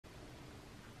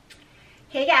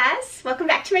Hey guys, welcome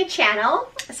back to my channel.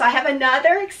 So I have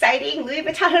another exciting Louis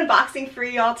Vuitton unboxing for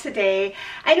y'all today.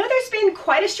 I know there's been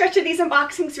quite a stretch of these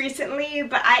unboxings recently,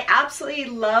 but I absolutely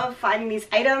love finding these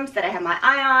items that I have my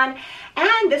eye on,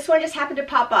 and this one just happened to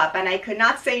pop up and I could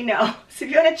not say no. So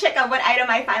if you want to check out what item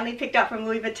I finally picked up from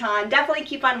Louis Vuitton, definitely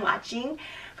keep on watching.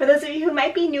 For those of you who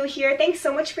might be new here, thanks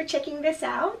so much for checking this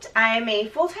out. I'm a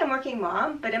full-time working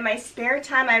mom, but in my spare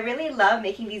time I really love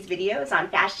making these videos on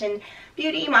fashion,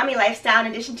 beauty, mommy lifestyle,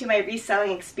 in addition to my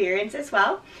reselling experience as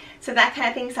well. So that kind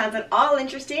of thing sounds at all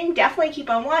interesting. Definitely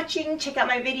keep on watching, check out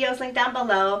my videos linked down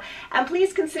below, and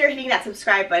please consider hitting that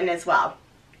subscribe button as well.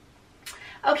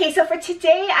 Okay, so for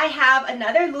today I have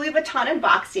another Louis Vuitton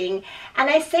unboxing, and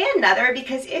I say another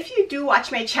because if you do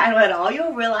watch my channel at all,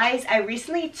 you'll realize I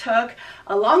recently took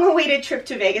a long-awaited trip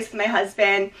to Vegas with my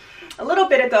husband a little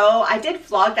bit ago. I did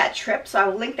vlog that trip, so I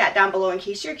will link that down below in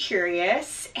case you're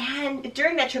curious. And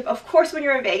during that trip, of course, when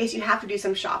you're in Vegas, you have to do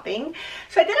some shopping.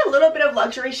 So I did a little bit of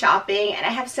luxury shopping, and I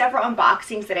have several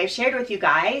unboxings that I've shared with you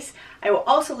guys. I will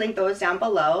also link those down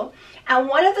below. And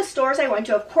one of the stores I went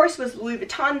to, of course, was Louis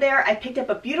Vuitton there. I picked up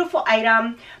a beautiful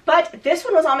item, but this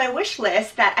one was on my wish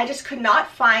list that I just could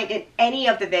not find in any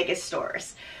of the Vegas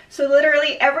stores. So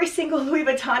literally every single Louis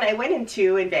Vuitton I went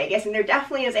into in Vegas, and there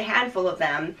definitely is a handful of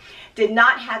them, did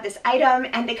not have this item,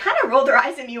 and they kind of rolled their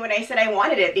eyes at me when I said I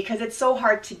wanted it because it's so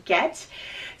hard to get.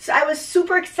 So I was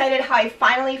super excited how I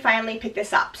finally picked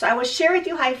this up. So I will share with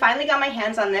you how I finally got my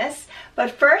hands on this.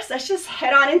 But first, let's just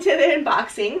head on into the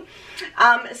unboxing.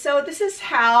 So this is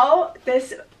how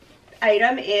this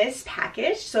item is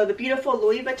packaged. So the beautiful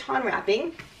Louis Vuitton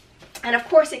wrapping. And of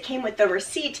course it came with the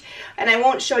receipt, and I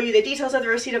won't show you the details of the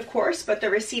receipt, of course, but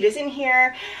the receipt is in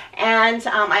here. And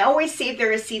I always save the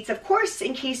receipts, of course,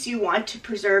 in case you want to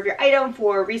preserve your item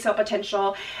for resale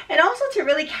potential, and also to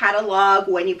really catalog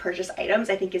when you purchase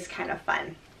items. I think is kind of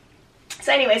fun.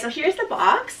 So anyway, so here's the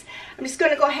box. I'm just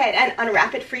going to go ahead and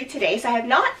unwrap it for you today. So I have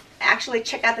not actually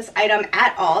checked out this item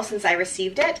at all since I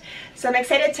received it, so I'm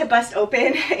excited to bust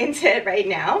open into it right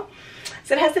now.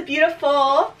 So it has the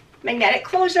beautiful magnetic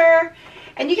closure,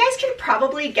 and you guys can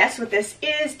probably guess what this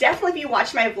is. Definitely if you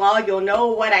watch my vlog, you'll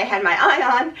know what I had my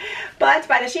eye on, but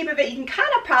by the shape of it you can kind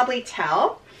of probably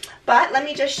tell. But let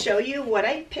me just show you what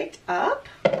I picked up.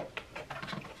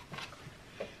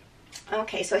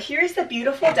 Okay, so here's the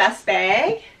beautiful dust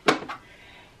bag,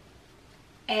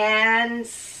 and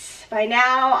by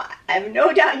now I have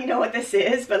no doubt you know what this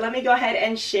is, but let me go ahead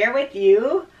and share with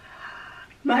you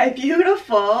my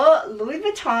beautiful Louis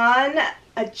Vuitton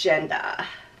agenda.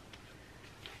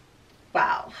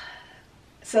 Wow.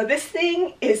 So this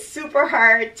thing is super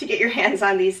hard to get your hands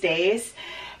on these days,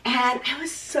 and I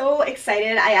was so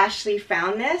excited I actually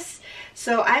found this.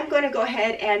 So I'm going to go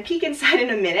ahead and peek inside in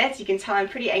a minute. You can tell I'm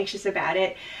pretty anxious about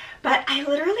it, but I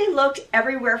literally looked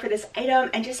everywhere for this item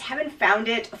and just haven't found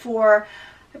it for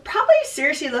probably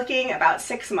seriously looking about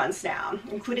 6 months now,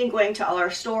 including going to all our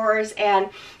stores. And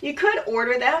you could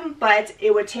order them, but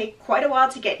it would take quite a while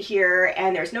to get here,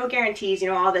 and there's no guarantees, you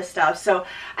know, all this stuff. So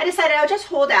I decided I'll just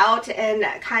hold out and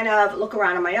kind of look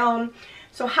around on my own.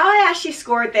 So how I actually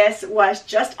scored this was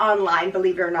just online,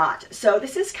 believe it or not. So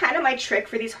this is kind of my trick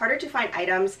for these harder to find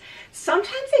items.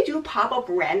 Sometimes they do pop up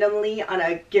randomly on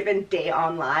a given day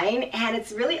online, and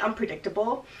it's really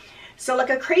unpredictable. So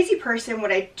like a crazy person,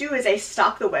 what I do is I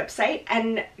stalk the website,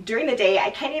 and during the day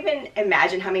I can't even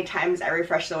imagine how many times I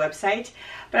refresh the website,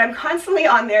 but I'm constantly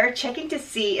on there checking to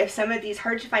see if some of these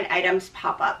hard to find items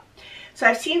pop up. So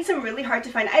I've seen some really hard to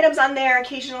find items on there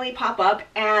occasionally pop up,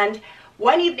 and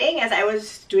one evening as I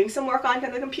was doing some work on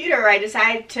the computer, I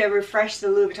decided to refresh the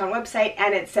Louis Vuitton website,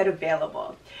 and it said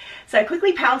available. So I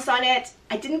quickly pounced on it.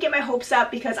 I didn't get my hopes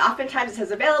up because oftentimes it says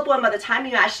available, and by the time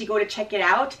you actually go to check it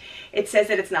out, it says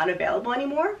that it's not available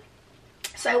anymore.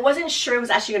 So I wasn't sure it was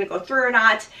actually going to go through or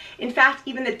not. In fact,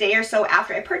 even the day or so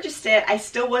after I purchased it, I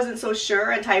still wasn't so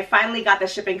sure until I finally got the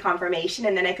shipping confirmation,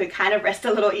 and then I could kind of rest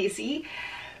a little easy.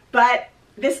 But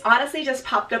this honestly just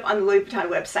popped up on the Louis Vuitton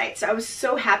website, so I was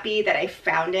so happy that I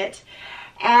found it.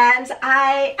 And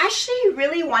I actually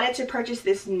really wanted to purchase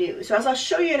this new. So as I'll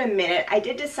show you in a minute, I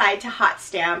did decide to hot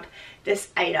stamp this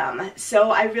item.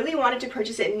 So I really wanted to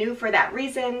purchase it new for that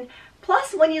reason.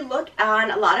 Plus, when you look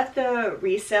on a lot of the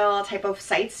resale type of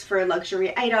sites for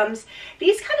luxury items,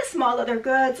 these kind of small leather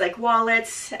goods like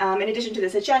wallets, in addition to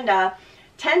this agenda,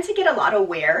 tend to get a lot of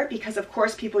wear because of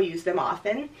course people use them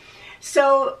often.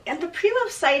 So at the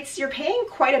pre-love sites, you're paying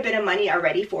quite a bit of money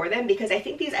already for them because I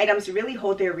think these items really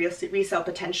hold their resale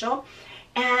potential.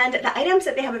 And the items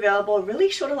that they have available really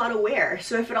showed a lot of wear.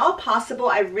 So if at all possible,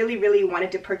 I really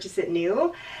wanted to purchase it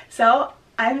new. So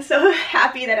I'm so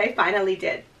happy that I finally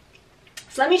did.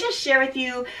 So let me just share with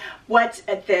you what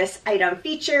this item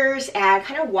features and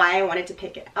kind of why I wanted to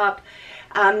pick it up.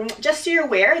 Just so you're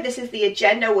aware, this is the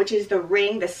agenda, which is the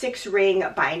ring, the 6-ring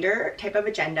binder type of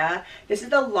agenda. This is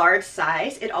the large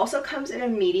size. It also comes in a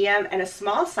medium and a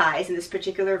small size in this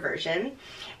particular version.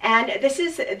 And this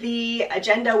is the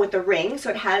agenda with the ring, so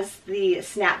it has the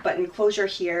snap button closure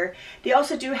here. They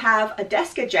also do have a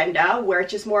desk agenda where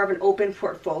it's just more of an open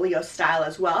portfolio style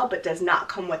as well, but does not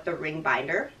come with the ring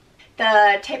binder.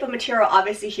 The type of material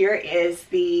obviously here is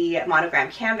the Monogram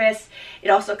canvas. It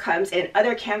also comes in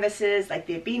other canvases like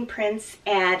the bean prints,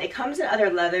 and it comes in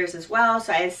other leathers as well.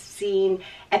 So I've seen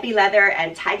epi leather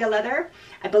and taiga leather.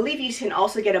 I believe you can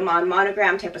also get a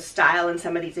monogram type of style in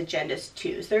some of these agendas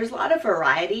too. So there's a lot of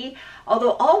variety,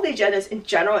 although all the agendas in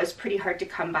general is pretty hard to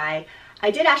come by. I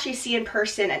did actually see in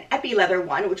person an epi leather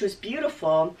one, which was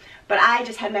beautiful, but I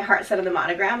just had my heart set on the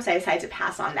monogram, so I decided to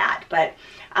pass on that. But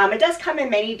it does come in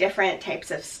many different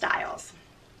types of styles.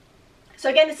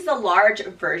 So again, this is a large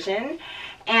version,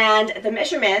 and the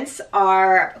measurements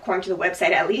are, according to the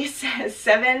website at least,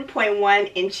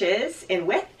 7.1 inches in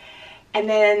width, and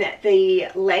then the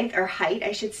length or height,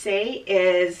 I should say,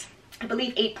 is I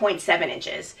believe 8.7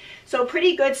 inches. So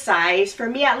pretty good size. For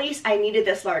me at least, I needed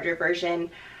this larger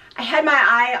version. I had my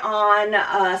eye on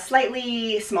a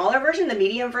slightly smaller version, the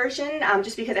medium version,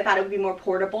 just because I thought it would be more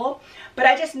portable. But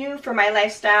I just knew for my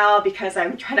lifestyle, because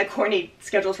I'm trying to coordinate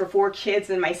schedules for 4 kids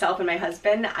and myself and my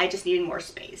husband, I just needed more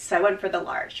space. So I went for the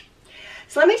large.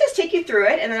 So let me just take you through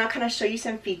it, and then I'll kind of show you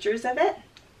some features of it.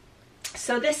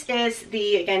 So this is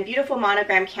the, again, beautiful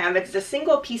monogram canvas. It's a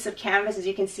single piece of canvas, as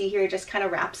you can see here, it just kind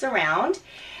of wraps around.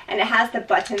 And it has the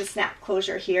button snap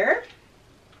closure here.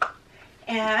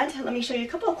 And let me show you a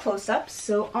couple of close-ups.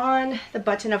 So on the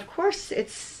button, of course,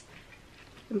 it's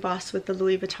embossed with the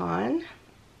Louis Vuitton.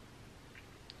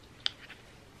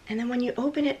 And then when you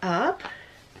open it up,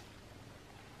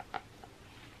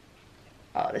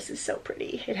 oh, this is so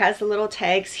pretty. It has the little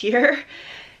tags here.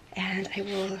 And I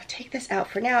will take this out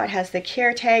for now. It has the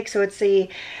care tag, so it's the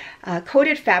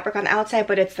coated fabric on the outside,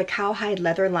 but it's the cowhide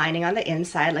leather lining on the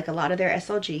inside, like a lot of their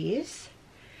SLGs.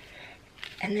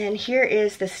 And then here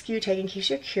is the SKU tag in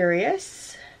case you're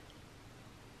curious.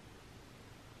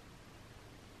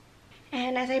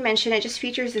 And as I mentioned, it just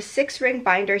features the 6-ring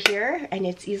binder here, and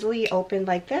it's easily opened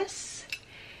like this.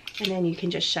 And then you can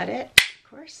just shut it,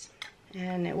 of course.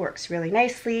 And it works really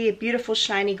nicely. Beautiful,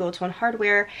 shiny gold tone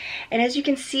hardware. And as you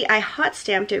can see, I hot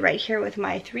stamped it right here with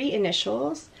my 3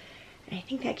 initials. And I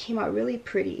think that came out really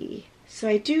pretty. So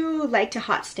I do like to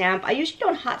hot stamp. I usually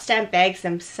don't hot stamp bags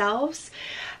themselves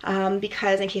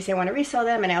because in case I want to resell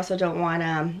them, and I also don't want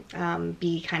to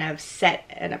be kind of set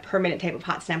in a permanent type of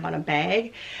hot stamp on a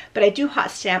bag. But I do hot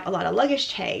stamp a lot of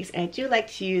luggage tags, and I do like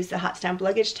to use the hot stamp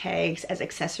luggage tags as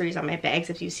accessories on my bags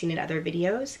if you've seen in other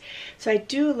videos. So I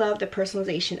do love the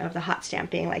personalization of the hot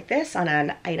stamping like this on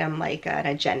an item like an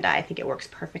agenda. I think it works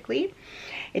perfectly.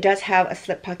 It does have a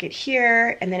slip pocket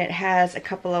here, and then it has a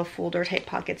couple of folder type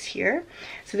pockets here.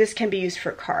 So this can be used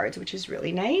for cards, which is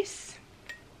really nice.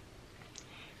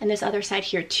 And this other side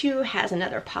here too has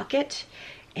another pocket,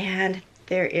 and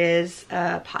there is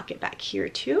a pocket back here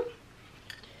too.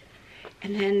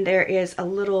 And then there is a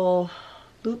little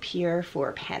loop here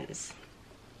for pens.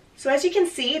 So as you can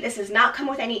see, this does not come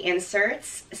with any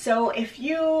inserts. So if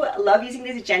you love using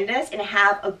these agendas and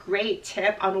have a great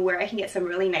tip on where I can get some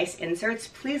really nice inserts,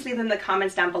 please leave them in the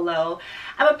comments down below.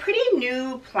 I'm a pretty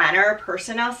new planner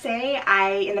person, I'll say.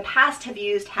 I, in the past, have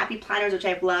used Happy Planners, which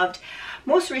I've loved.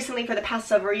 Most recently, for the past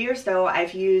several years, though,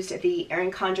 I've used the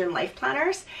Erin Condren Life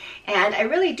Planners, and I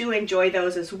really do enjoy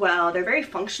those as well. They're very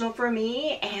functional for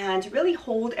me and really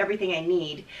hold everything I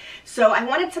need. So I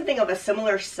wanted something of a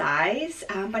similar size,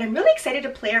 but I'm really excited to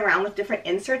play around with different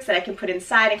inserts that I can put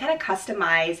inside and kind of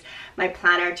customize my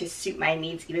planner to suit my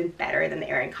needs even better than the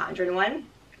Erin Condren one.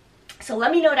 So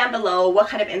let me know down below what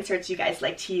kind of inserts you guys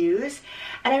like to use.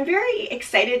 And I'm very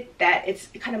excited that it's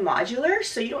kind of modular,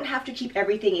 so you don't have to keep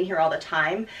everything in here all the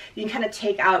time. You can kind of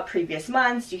take out previous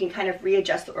months, you can kind of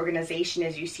readjust the organization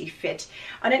as you see fit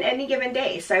on any given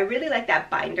day. So I really like that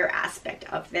binder aspect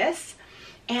of this.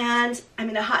 And I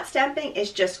mean, the hot stamping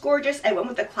is just gorgeous. I went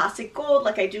with the classic gold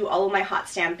like I do all of my hot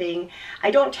stamping. I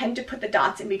don't tend to put the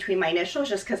dots in between my initials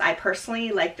just because I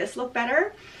personally like this look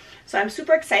better. So I'm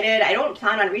super excited. I don't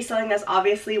plan on reselling this,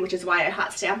 obviously, which is why I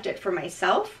hot stamped it for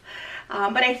myself.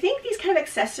 But I think these kind of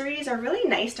accessories are really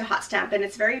nice to hot stamp, and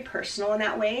it's very personal in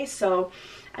that way. So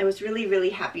I was really,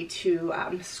 really happy to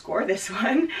score this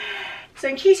one. So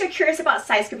in case you're curious about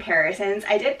size comparisons,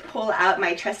 I did pull out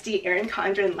my trusty Erin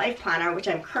Condren Life Planner, which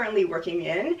I'm currently working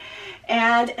in.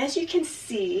 And as you can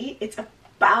see, it's a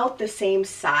about the same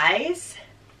size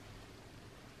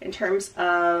in terms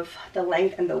of the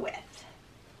length and the width.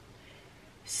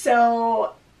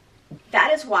 So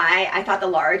that is why I thought the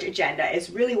large agenda is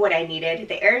really what I needed.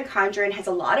 The Erin Condren has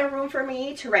a lot of room for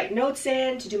me to write notes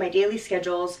in, to do my daily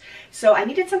schedules. So I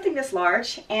needed something this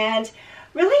large, and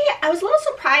really I was a little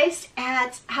surprised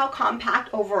at how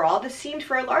compact overall this seemed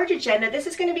for a large agenda. This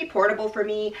is going to be portable for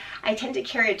me. I tend to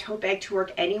carry a tote bag to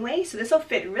work anyway, so this will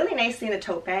fit really nicely in the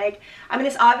tote bag. I mean,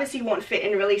 this obviously won't fit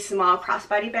in really small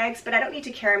crossbody bags, but I don't need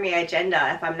to carry my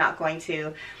agenda if I'm not going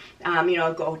to you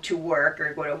know, go to work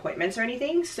or go to appointments or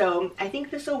anything. So I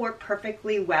think this will work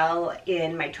perfectly well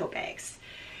in my tote bags.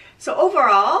 So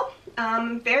overall,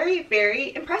 very,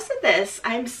 very impressed with this.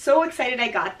 I'm so excited I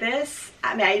got this.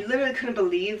 I mean, I literally couldn't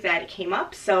believe that it came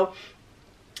up. So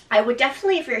I would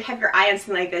definitely, if you have your eye on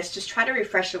something like this, just try to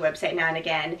refresh the website now and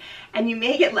again, and you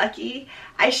may get lucky.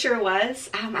 I sure was.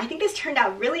 I think this turned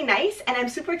out really nice, and I'm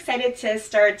super excited to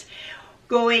start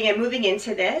going and moving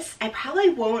into this. I probably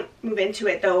won't move into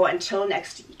it though until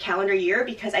next calendar year,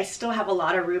 because I still have a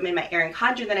lot of room in my Erin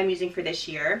Condren that I'm using for this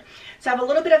year. So I have a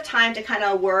little bit of time to kind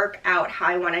of work out how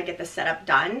I want to get the setup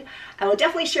done. I will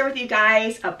definitely share with you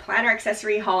guys a planner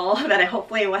accessory haul that I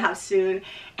hopefully will have soon,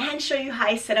 and show you how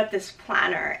I set up this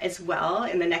planner as well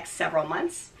in the next several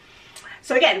months.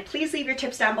 So again, please leave your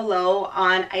tips down below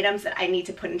on items that I need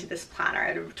to put into this planner.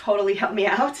 It would totally help me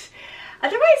out.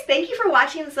 Otherwise, thank you for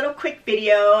watching this little quick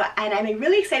video, and I'm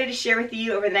really excited to share with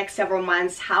you over the next several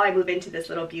months how I move into this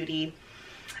little beauty.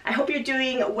 I hope you're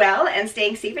doing well and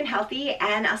staying safe and healthy,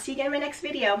 and I'll see you again in my next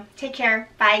video. Take care.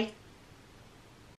 Bye.